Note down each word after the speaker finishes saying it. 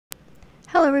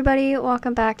Hello everybody,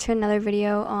 welcome back to another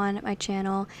video on my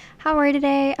channel. How are you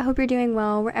today? I hope you're doing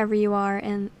well wherever you are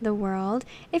in the world.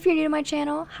 If you're new to my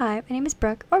channel, hi, my name is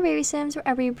Brooke, or babysims,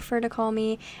 whatever you prefer to call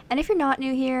me. And if you're not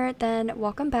new here, then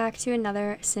welcome back to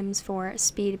another Sims 4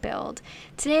 speed build.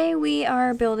 Today we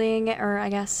are building, or I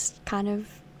guess kind of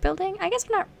building? I guess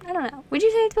we're not, I don't know. Would you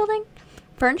say it's building?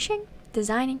 Furnishing?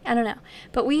 Designing? I don't know.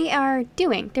 But we are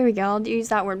doing, there we go, I'll use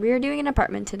that word. We are doing an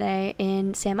apartment today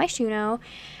in San Myshuno.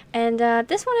 And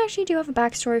this one I actually do have a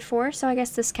backstory for, so I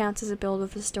guess this counts as a build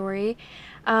with a story.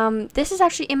 This is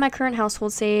actually in my current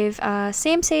household save.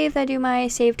 Same save that I do my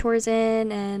save tours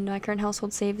in, and my current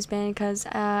household save has been because,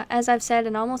 as I've said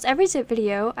in almost every zip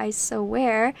video, I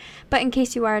swear, but in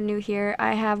case you are new here,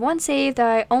 I have one save that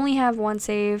I only have one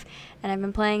save, and I've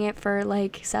been playing it for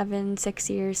like 6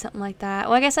 years, something like that.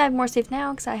 Well, I guess I have more saves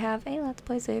now because I have a Let's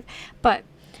Play save, but,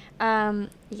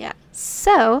 yeah.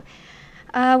 So,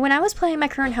 when I was playing my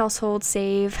current household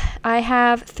save, I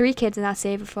have 3 kids in that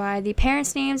save. The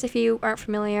parents' names, if you aren't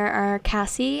familiar, are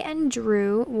Cassie and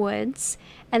Drew Woods,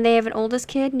 and they have an oldest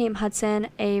kid named Hudson,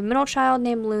 a middle child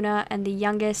named Luna, and the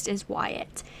youngest is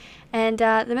Wyatt. And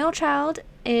the middle child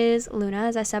is Luna,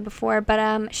 as I said before,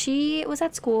 but she was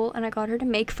at school, and I got her to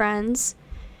make friends,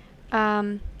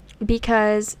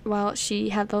 because, well, she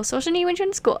had low social need when she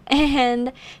went to school,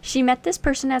 and she met this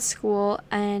person at school,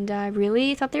 and I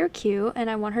really thought they were cute,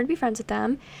 and I want her to be friends with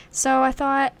them, so I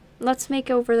thought, let's make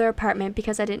over their apartment,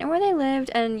 because I didn't know where they lived,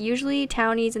 and usually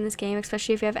townies in this game,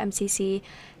 especially if you have MCC,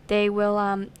 they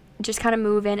will, just kind of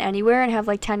move in anywhere and have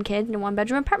like 10 kids in a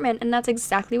 1-bedroom apartment, and that's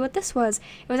exactly what this was.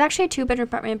 It was actually a 2-bedroom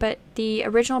apartment, but the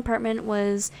original apartment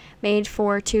was made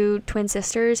for 2 twin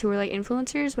sisters who were like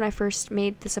influencers when I first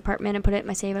made this apartment and put it in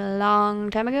my save a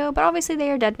long time ago, but obviously they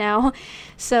are dead now,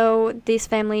 so this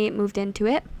family moved into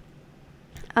it.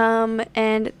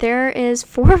 And there is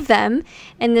 4 of them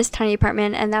in this tiny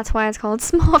apartment, and that's why it's called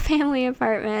small family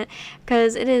apartment,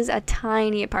 because it is a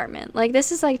tiny apartment. Like,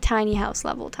 this is like tiny house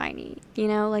level tiny, you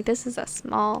know, like this is a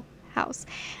small house.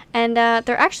 And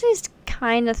there actually is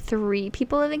kind of 3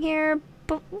 people living here,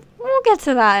 but we'll get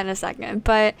to that in a second.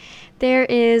 But there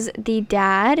is the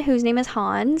dad, whose name is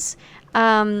Hans.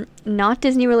 Not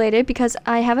Disney related, because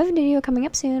I have a video coming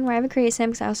up soon where I have a create sim,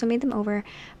 because I also made them over,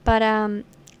 but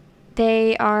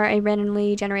they are a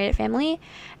randomly generated family,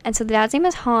 and so the dad's name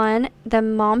is Han, the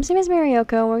mom's name is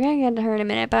Marioko, and we're gonna get to her in a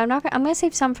minute, but I'm gonna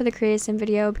save some for the creative sim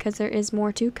video because there is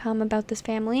more to come about this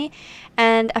family,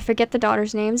 and I forget the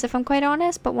daughters' names if I'm quite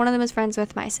honest, but one of them is friends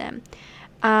with my sim.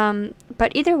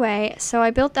 But either way, so I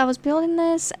was building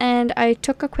this, and I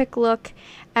took a quick look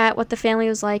at what the family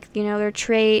was like, you know, their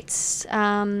traits,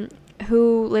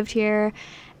 who lived here,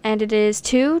 and it is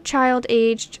 2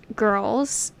 child-aged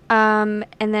girls, and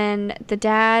then the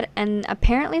dad and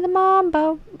apparently the mom,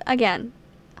 but again,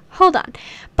 hold on.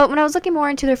 But when I was looking more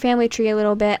into their family tree a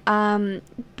little bit,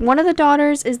 one of the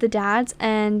daughters is the dad's,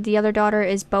 and the other daughter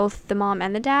is both the mom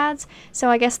and the dad's, so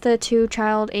I guess the 2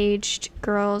 child-aged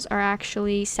girls are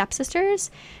actually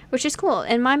stepsisters, which is cool.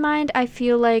 In my mind, I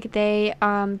feel like they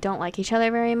don't like each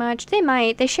other very much.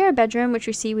 They share a bedroom, which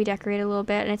we decorate a little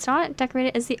bit, and it's not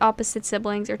decorated as the opposite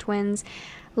siblings or twins,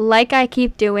 like I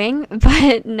keep doing,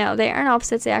 but no, they aren't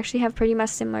opposites. They actually have pretty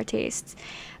much similar tastes.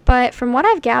 But from what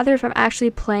I've gathered from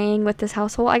actually playing with this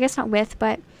household, I guess not with,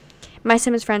 but my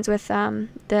sim is friends with one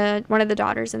of the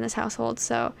daughters in this household,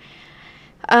 so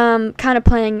kind of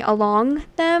playing along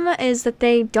them is that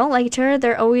they don't like each other.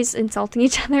 They're always insulting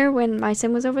each other when my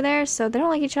sim was over there, so they don't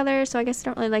like each other, so I guess they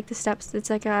don't really like the steps. It's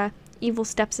like a evil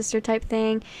stepsister type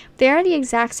thing. They are the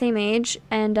exact same age,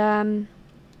 and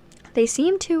they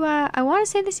seem to, I want to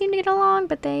say they seem to get along,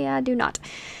 but they do not.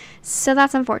 So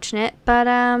that's unfortunate. But,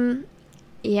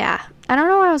 yeah. I don't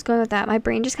know where I was going with that. My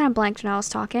brain just kind of blanked when I was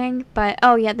talking. But,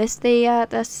 oh yeah, the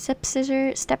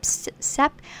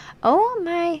oh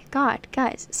my god,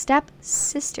 guys. Step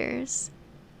sisters.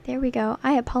 There we go.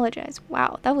 I apologize.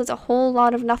 Wow, that was a whole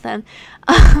lot of nothing.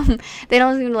 They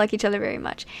don't seem to like each other very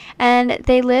much. And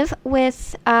they live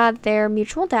with their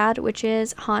mutual dad, which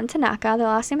is Han Tanaka. Their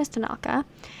last name is Tanaka.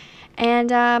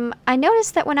 And I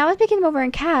noticed that when I was making them over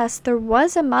in cast, there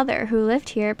was a mother who lived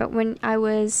here, but when I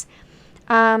was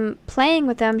playing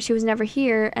with them, she was never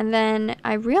here. And then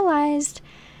I realized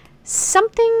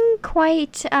something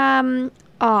quite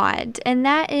odd, and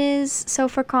that is, so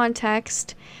for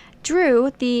context,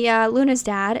 Drew, the Luna's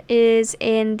dad, is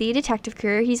in the detective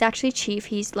career. He's actually chief.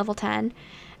 He's level 10.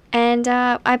 And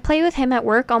I play with him at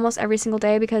work almost every single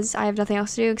day because I have nothing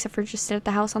else to do except for just sit at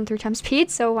the house on 3 times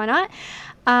speed, so why not?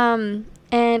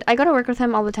 And I go to work with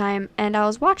him all the time, and I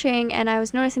was watching, and I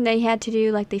was noticing that he had to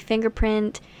do, like, the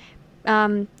fingerprint,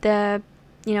 the,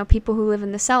 you know, people who live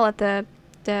in the cell at the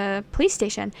the police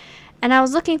station. And I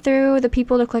was looking through the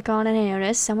people to click on, and I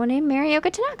noticed someone named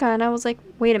Marioka Tanaka, and I was like,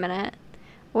 wait a minute,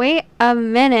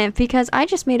 because I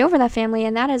just made over that family,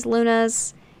 and that is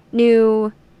Luna's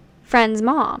new friend's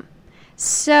mom.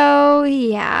 So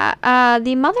yeah,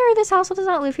 the mother of this household does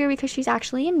not live here because she's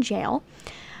actually in jail.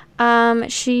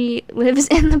 She lives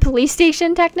in the police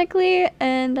station technically,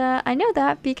 and I know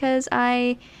that because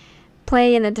I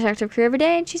play in the detective career every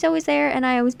day, and she's always there, and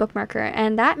I always bookmark her,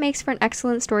 and that makes for an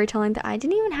excellent storytelling that I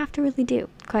didn't even have to really do,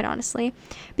 quite honestly.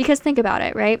 Because think about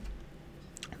it, right?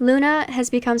 Luna has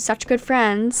become such good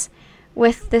friends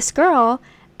with this girl,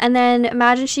 and then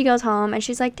imagine she goes home and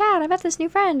she's like, Dad, I met this new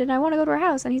friend and I want to go to her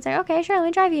house. And he's like, okay, sure, let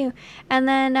me drive you. And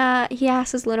then he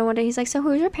asks Luna one day, he's like, so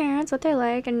who's your parents, what they're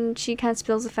like? And she kind of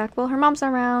spills the fact, well, her mom's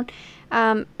not around.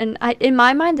 In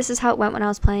my mind, this is how it went when I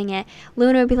was playing it.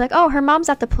 Luna would be like, oh, her mom's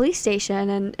at the police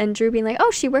station. And Drew being like, oh,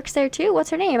 she works there too?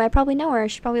 What's her name? I probably know her.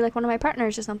 She's probably like one of my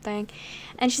partners or something.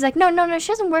 And she's like, no, she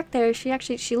doesn't work there.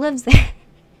 She lives there.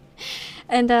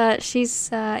 And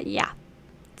she's, yeah.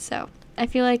 So I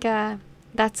feel like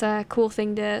that's a cool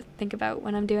thing to think about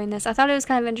when I'm doing this. I thought it was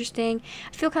kind of interesting.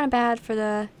 I feel kind of bad for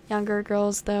the younger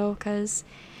girls, though, because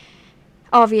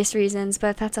obvious reasons,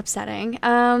 but that's upsetting.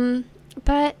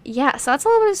 But yeah, so that's a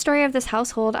little bit of the story of this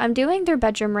household. I'm doing their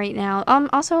bedroom right now.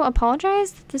 Also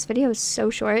apologize that this video is so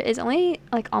short. It's only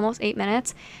like almost 8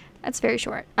 minutes. That's very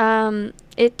short.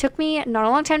 It took me not a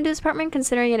long time to do this apartment,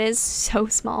 considering it is so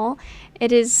small.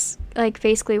 It is like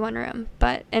basically one room,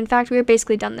 but in fact we're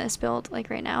basically done this build like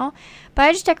right now. But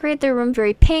I just decorated their room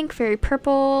very pink, very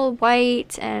purple,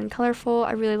 white, and colorful.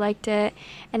 I really liked it.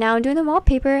 And now I'm doing the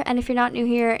wallpaper, and if you're not new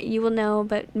here, you will know,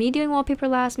 but me doing wallpaper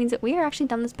last means that we are actually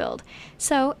done this build.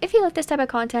 So if you like this type of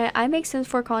content, I make Sims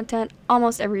 4 content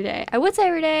almost every day. I would say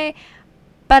every day,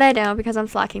 but I don't because I'm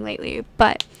slacking lately.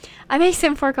 But I make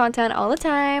Sim 4 content all the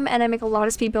time, and I make a lot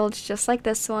of speed builds just like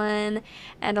this one,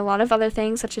 and a lot of other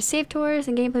things such as save tours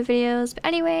and gameplay videos. But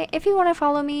anyway, if you want to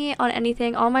follow me on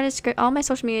anything, all my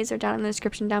social medias are down in the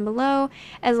description down below,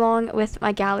 along with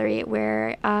my gallery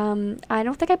where I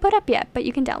don't think I put up yet, but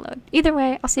you can download. Either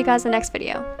way, I'll see you guys in the next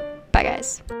video. Bye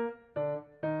guys.